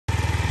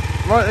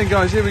Right then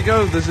guys, here we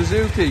go, the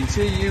Suzuki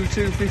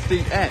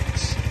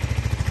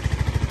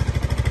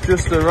TU250X.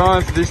 Just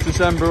arrived for this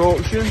December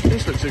auction.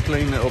 This looks a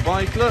clean little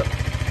bike, look.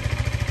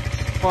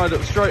 Fired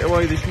up straight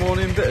away this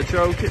morning, bit of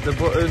choke, hit the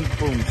button,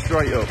 boom,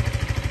 straight up.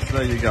 So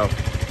there you go.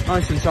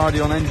 Nice and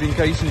tidy on engine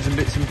casings and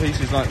bits and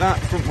pieces like that.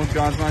 Front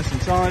mudguard's nice and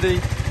tidy.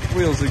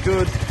 Wheels are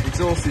good.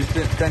 Exhaust is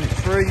dent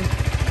free.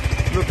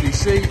 Lovely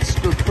seats,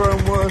 good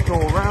chrome work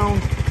all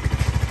round.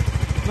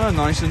 No,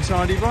 nice and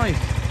tidy bike.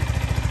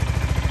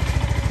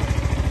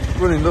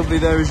 Running lovely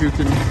there as you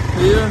can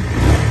hear.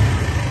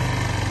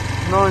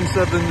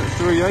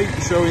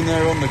 9738 showing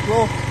there on the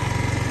clock.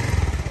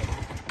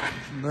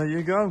 And there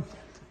you go.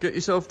 Get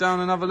yourself down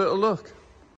and have a little look.